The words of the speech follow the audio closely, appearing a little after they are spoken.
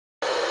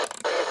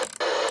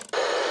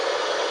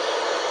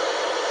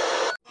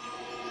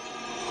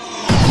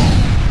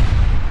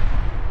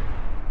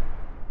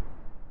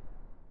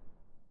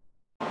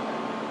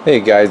Hey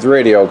guys,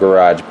 Radio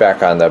Garage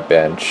back on the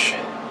bench.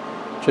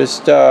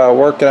 Just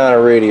working on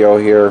a radio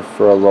here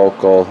for a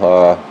local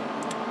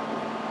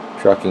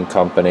trucking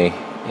company,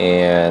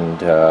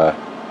 and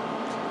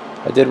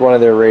I did one of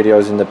their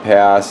radios in the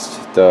past,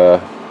 the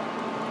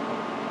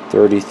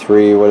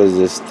 33, what is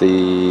this,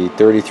 the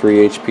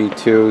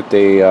 33hp2.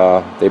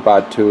 They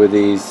bought two of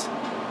these.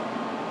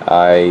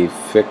 I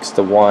fixed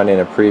the one in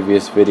a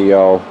previous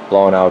video,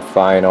 blown out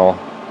final,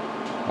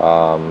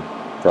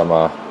 from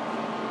a,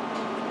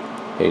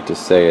 hate to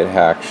say it,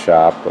 hack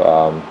shop.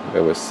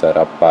 It was set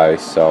up by,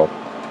 so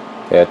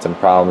they had some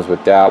problems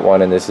with that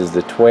one, and this is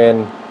the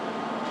twin,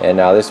 and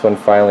now this one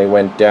finally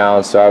went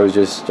down. So I was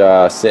just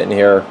sitting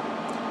here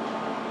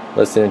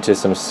listening to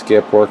some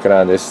Skip, working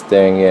on this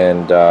thing,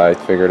 and I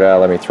figured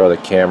out, let me throw the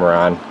camera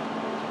on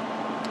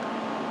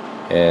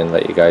and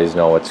let you guys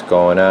know what's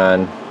going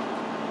on.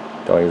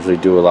 Don't usually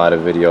do a lot of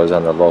videos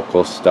on the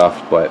local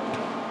stuff, but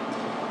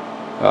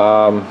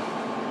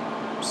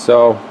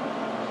so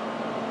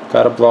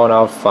got a blown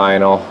out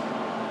final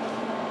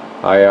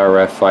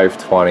IRF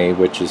 520,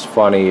 which is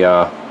funny.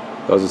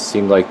 Those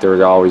seem like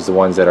they're always the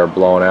ones that are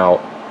blown out,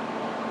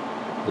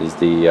 is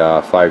the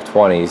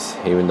 520s,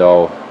 even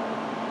though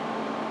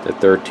the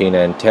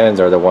 13N10s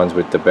are the ones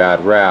with the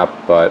bad rap.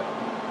 But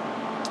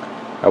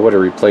I would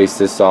have replaced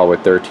this all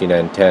with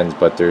 13N10s,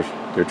 but they're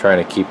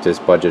trying to keep this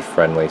budget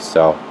friendly,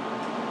 so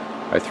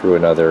I threw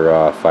another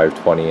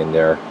 520 in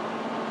there,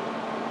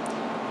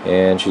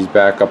 and she's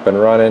back up and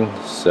running.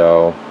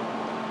 So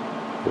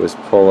it was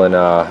pulling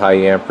high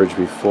amperage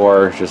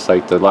before, just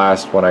like the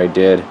last one I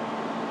did.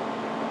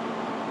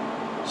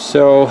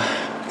 So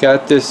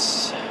got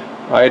this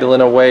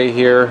idling away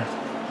here.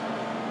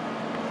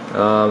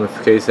 In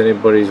case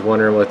anybody's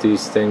wondering what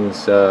these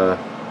things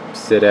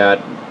sit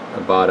at,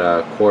 about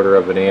 1/4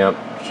 of an amp,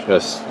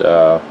 just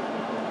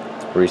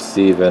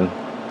receiving.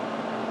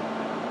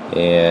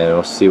 And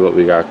we'll see what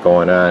we got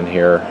going on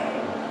here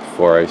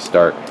before I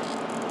start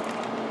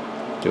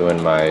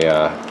doing my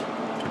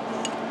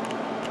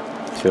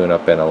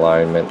tune-up and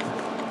alignment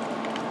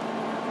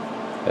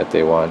that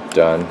they want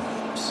done.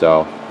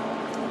 So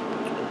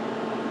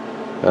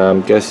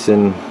I'm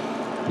guessing,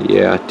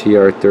 yeah,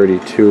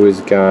 TR32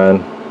 is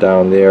gone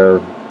down there,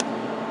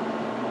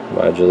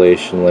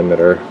 modulation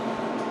limiter.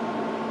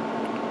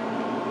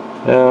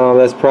 Now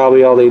that's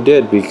probably all they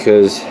did,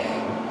 because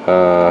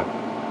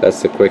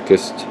that's the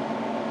quickest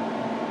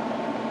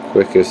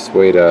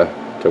way to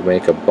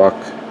make a buck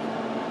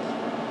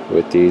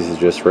with these, is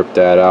just rip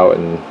that out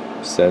and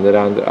send it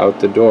out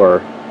the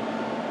door.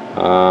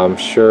 I'm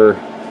sure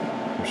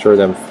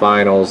them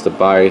finals, the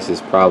bias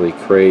is probably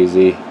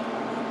crazy.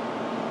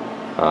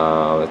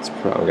 I'm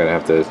gonna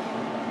have to,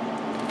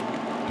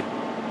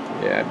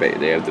 yeah, I bet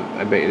they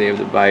have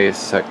the bias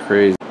set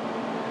crazy.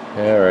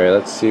 Alright,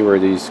 let's see where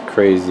these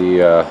crazy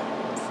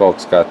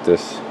folks got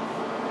this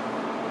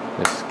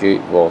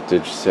gate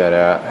voltage set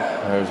at.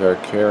 There's our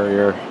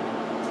carrier.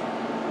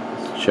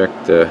 Let's check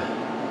the,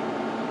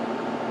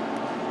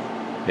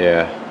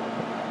 yeah,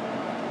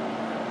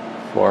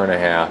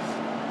 4.5,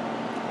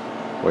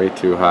 way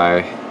too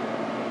high.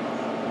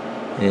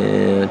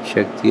 And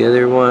check the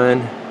other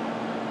one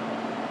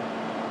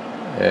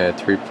at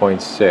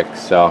 3.6.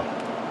 so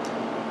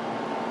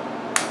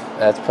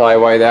that's probably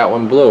why that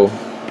one blew.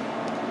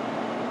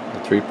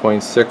 The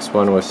 3.6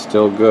 one was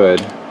still good.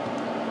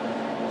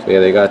 So yeah,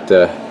 they got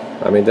the,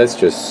 I mean, that's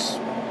just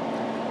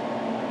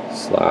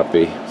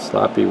sloppy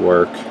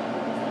work.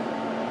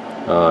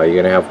 You're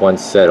gonna have one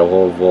set a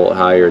whole volt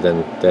higher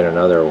than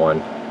another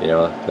one. You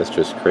know, that's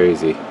just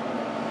crazy.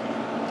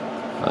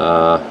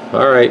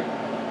 Alright,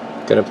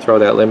 gonna throw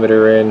that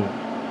limiter in,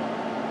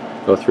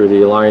 go through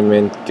the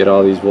alignment, get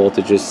all these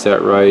voltages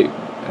set right,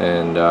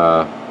 and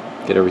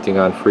get everything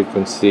on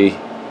frequency,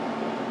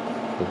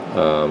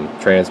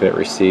 transmit,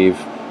 receive,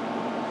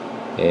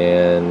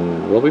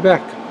 and we'll be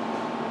back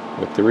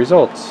with the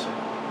results.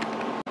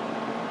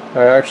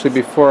 Actually,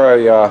 before I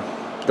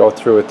go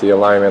through with the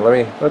alignment,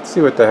 let's see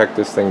what the heck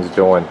this thing's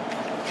doing.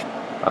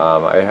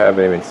 I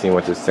haven't even seen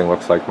what this thing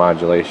looks like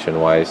modulation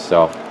wise,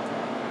 so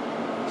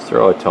let's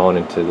throw a tone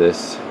into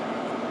this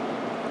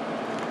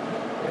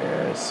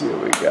and see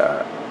what we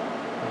got.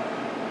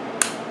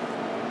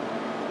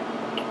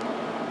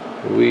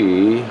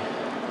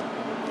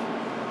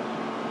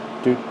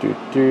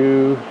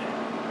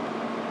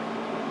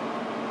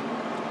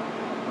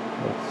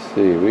 Let's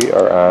see, we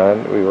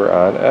were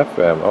on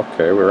FM.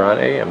 Okay, we're on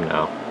AM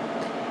now.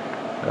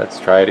 Let's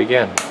try it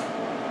again.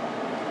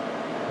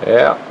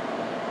 Yeah,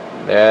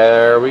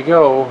 there we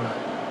go.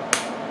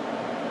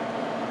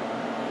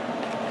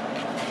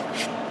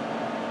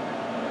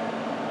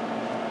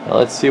 Now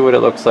let's see what it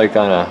looks like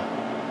on a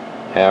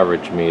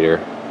average meter.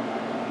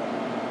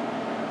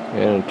 I'm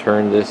going to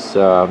turn this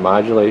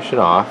modulation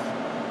off.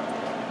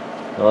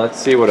 Now let's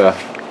see what a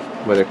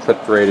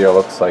clipped radio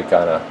looks like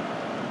on an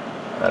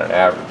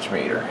average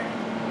meter.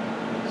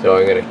 So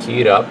I'm going to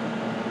key it up.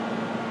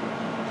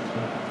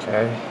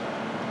 Okay.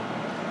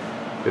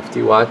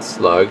 50 watt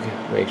slug.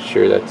 Make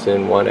sure that's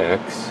in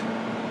 1X.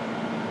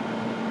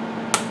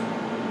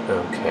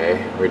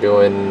 Okay, we're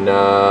doing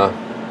yeah,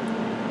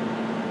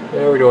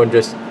 we're doing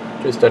just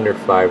under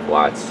 5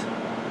 watts.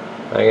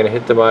 I'm gonna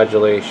hit the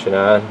modulation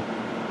on,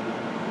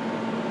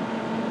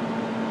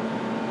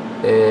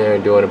 and we're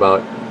doing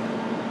about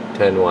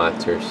 10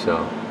 watts or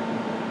so.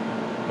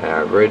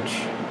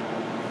 Average,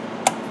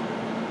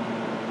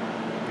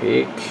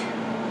 peak,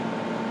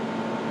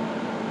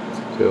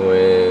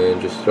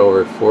 doing just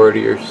over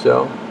 40 or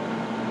so.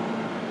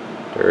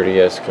 Dirty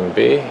as can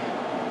be.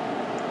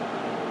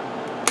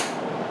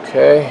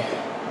 Okay,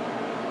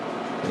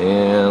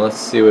 and let's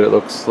see what it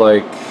looks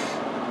like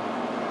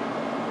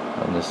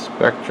on the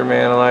spectrum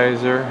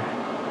analyzer.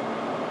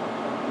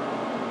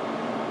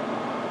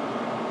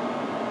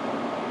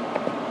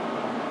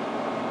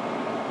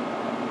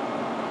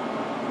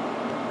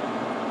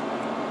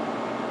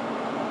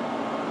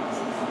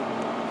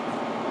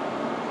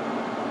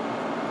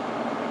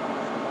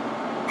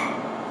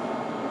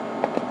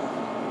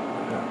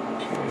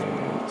 Okay,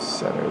 let's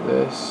center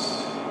this.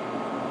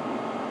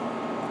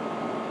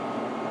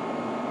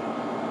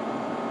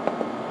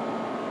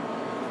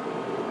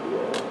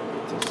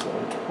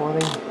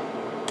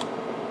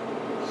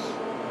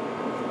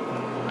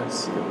 Let's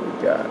see what we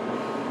got.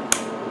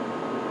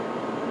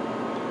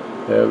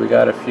 We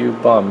got a few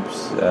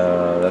bumps.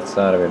 That's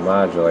not even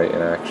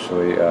modulating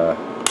actually.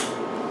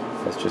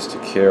 That's just a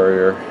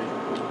carrier.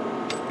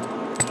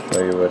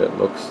 Show you what it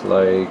looks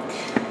like.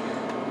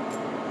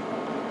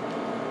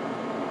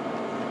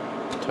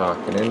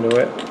 Talking into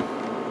it.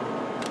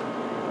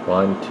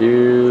 1,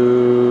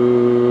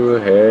 2,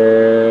 hello.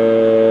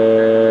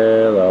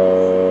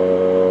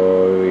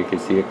 You can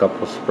see a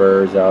couple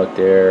spurs out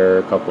there,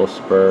 a couple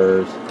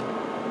spurs.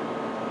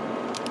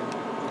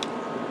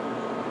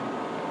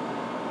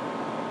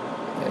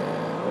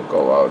 And we'll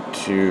go out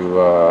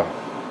to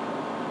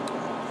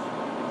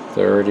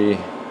 30.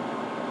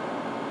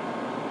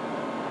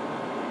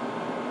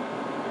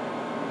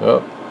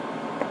 Oh.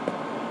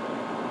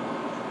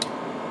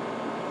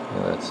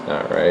 No, that's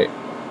not right.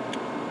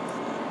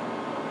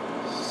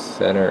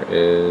 Center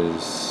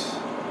is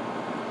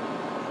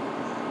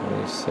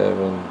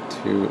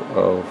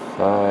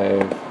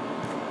 27205,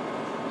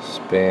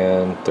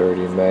 span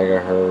 30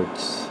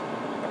 megahertz.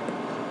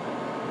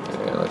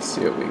 And let's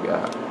see what we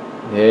got.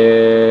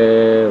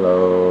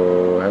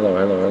 Hello, hello,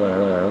 hello, hello,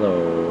 hello, hello.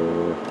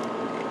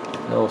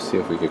 Now we'll see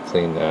if we could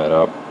clean that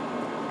up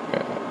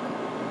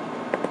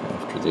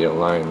after the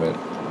alignment.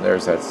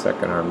 There's that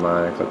second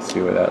harmonic. Let's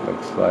see what that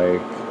looks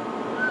like.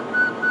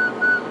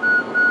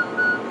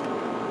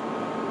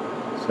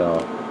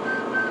 So,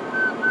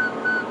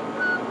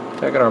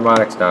 second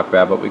harmonic's not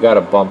bad, but we got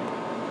a bump.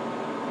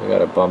 We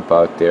got a bump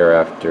out there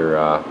after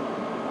our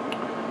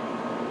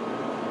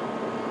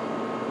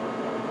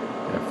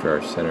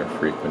center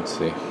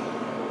frequency.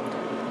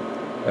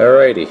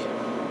 Alrighty,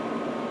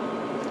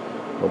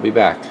 we'll be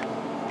back.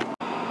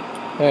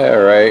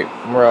 Alright,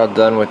 we're all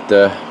done with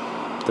the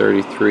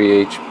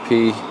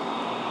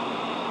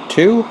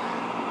 33hp2,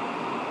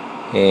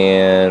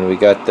 and we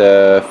got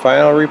the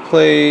final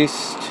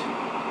replaced.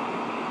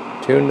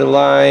 Tuned,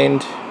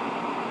 aligned,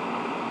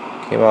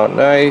 came out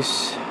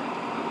nice.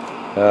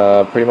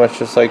 Pretty much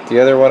just like the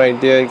other one I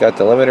did. Got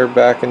the limiter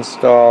back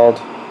installed.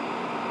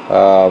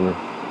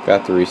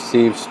 Got the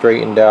receive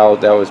straightened out.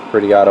 That was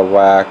pretty out of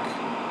whack.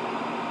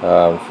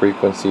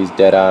 Frequency's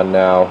dead on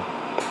now.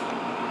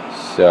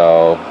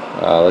 So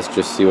let's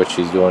just see what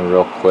she's doing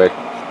real quick.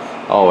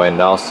 Oh,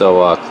 and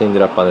also cleaned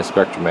it up on the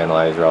spectrum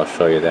analyzer. I'll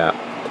show you that.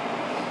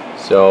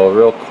 So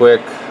real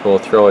quick, we'll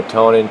throw a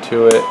tone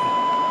into it.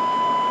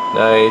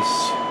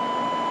 Nice.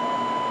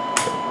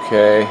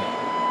 Okay.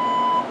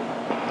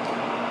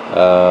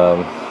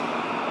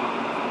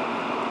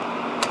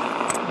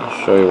 I'll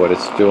show you what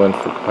it's doing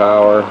for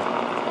power.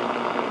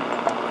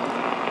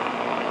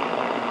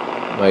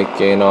 Mic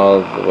gain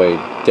all the way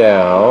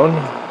down.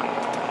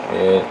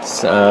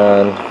 It's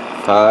on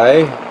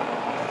high.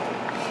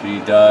 She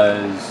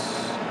does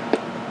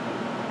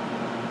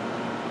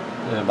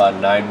about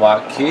 9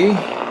 watt key.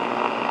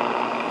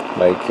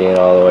 Mic gain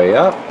all the way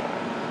up.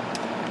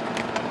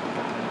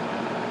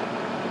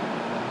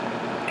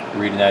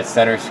 Reading that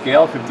center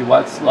scale, 50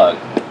 watt slug.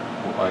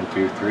 1,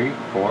 2, 3,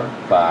 4,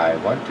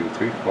 5. 1, 2,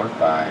 3, 4,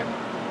 5.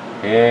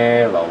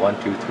 Hello. 1,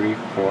 2, 3,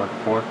 4,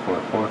 4,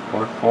 4, 4,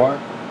 4, 4.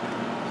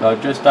 So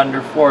just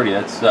under 40.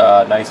 That's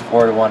a nice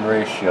 4-to-1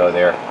 ratio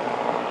there.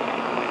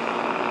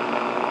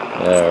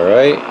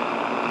 Alright.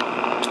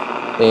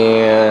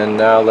 And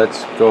now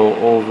let's go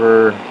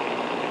over.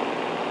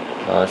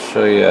 I'll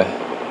show you.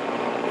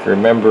 If you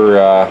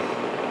remember,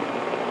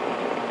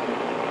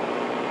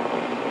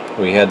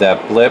 we had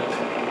that blip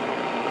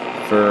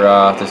for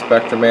the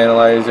spectrum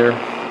analyzer.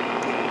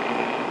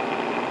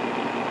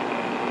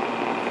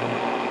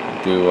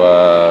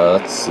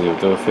 Let's see, we'll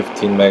do a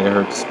 15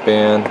 megahertz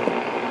span.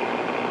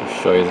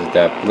 I'll show you that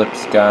that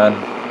blip's gone.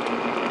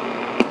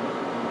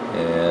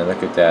 And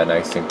look at that,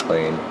 nice and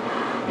clean.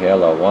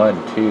 Hello,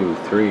 1, 2,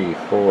 3,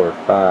 4,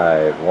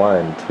 5.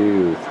 1,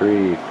 2,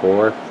 3,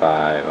 4,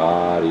 5.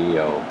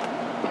 Audio.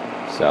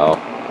 So,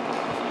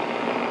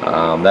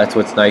 That's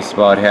what's nice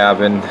about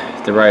having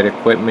the right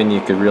equipment.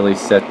 You could really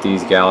set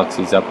these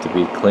Galaxies up to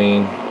be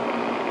clean.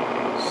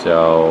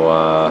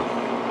 So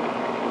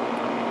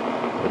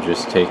we'll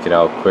just take it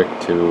out quick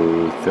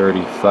to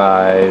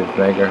 35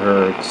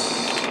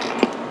 megahertz.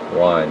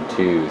 1,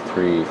 2,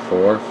 3,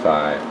 4,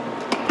 5,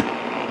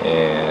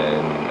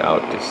 and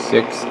out to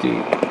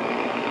 60.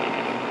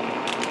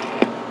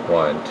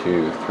 1,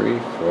 2, 3,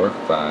 4,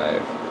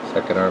 5.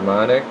 Second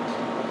harmonic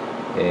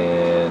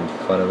and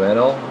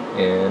fundamental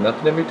and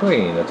nothing in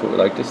between. That's what we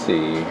like to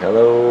see.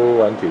 Hello,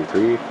 1, 2,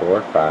 3,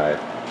 4, 5.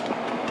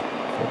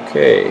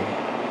 Okay.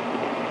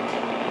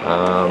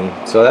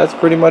 So that's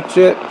pretty much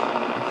it.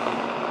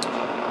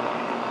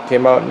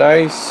 Came out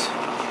nice.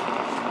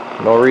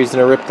 No reason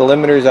to rip the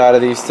limiters out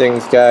of these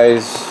things,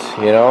 guys.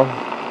 You know,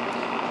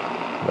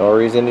 no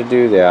reason to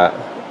do that.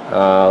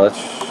 Let's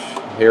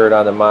hear it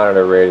on the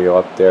monitor radio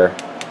up there.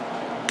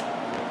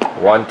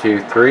 1,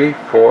 2, 3,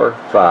 4,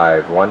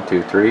 5. 1,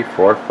 2, 3,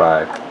 4,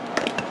 5.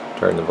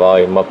 Turn the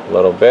volume up a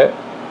little bit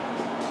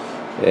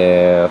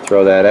and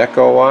throw that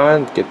echo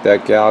on. Get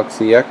that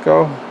Galaxy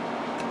echo.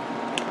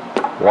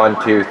 1,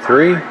 2,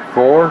 3,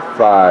 4,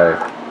 5.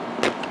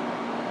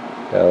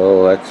 Got a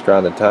little extra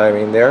on the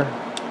timing there.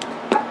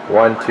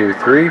 1, 2,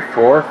 3,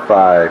 4,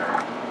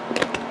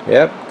 5.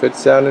 Yep, good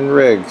sounding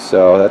rig.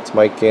 So that's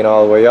mic gain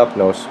all the way up,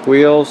 no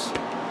squeals.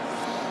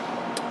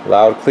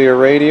 Loud, clear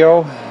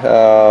radio.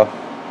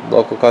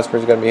 Local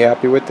customers are going to be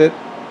happy with it.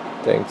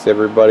 Thanks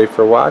everybody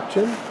for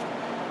watching.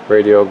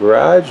 Radio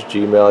Garage,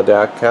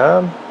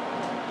 gmail.com.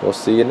 We'll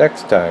see you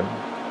next time.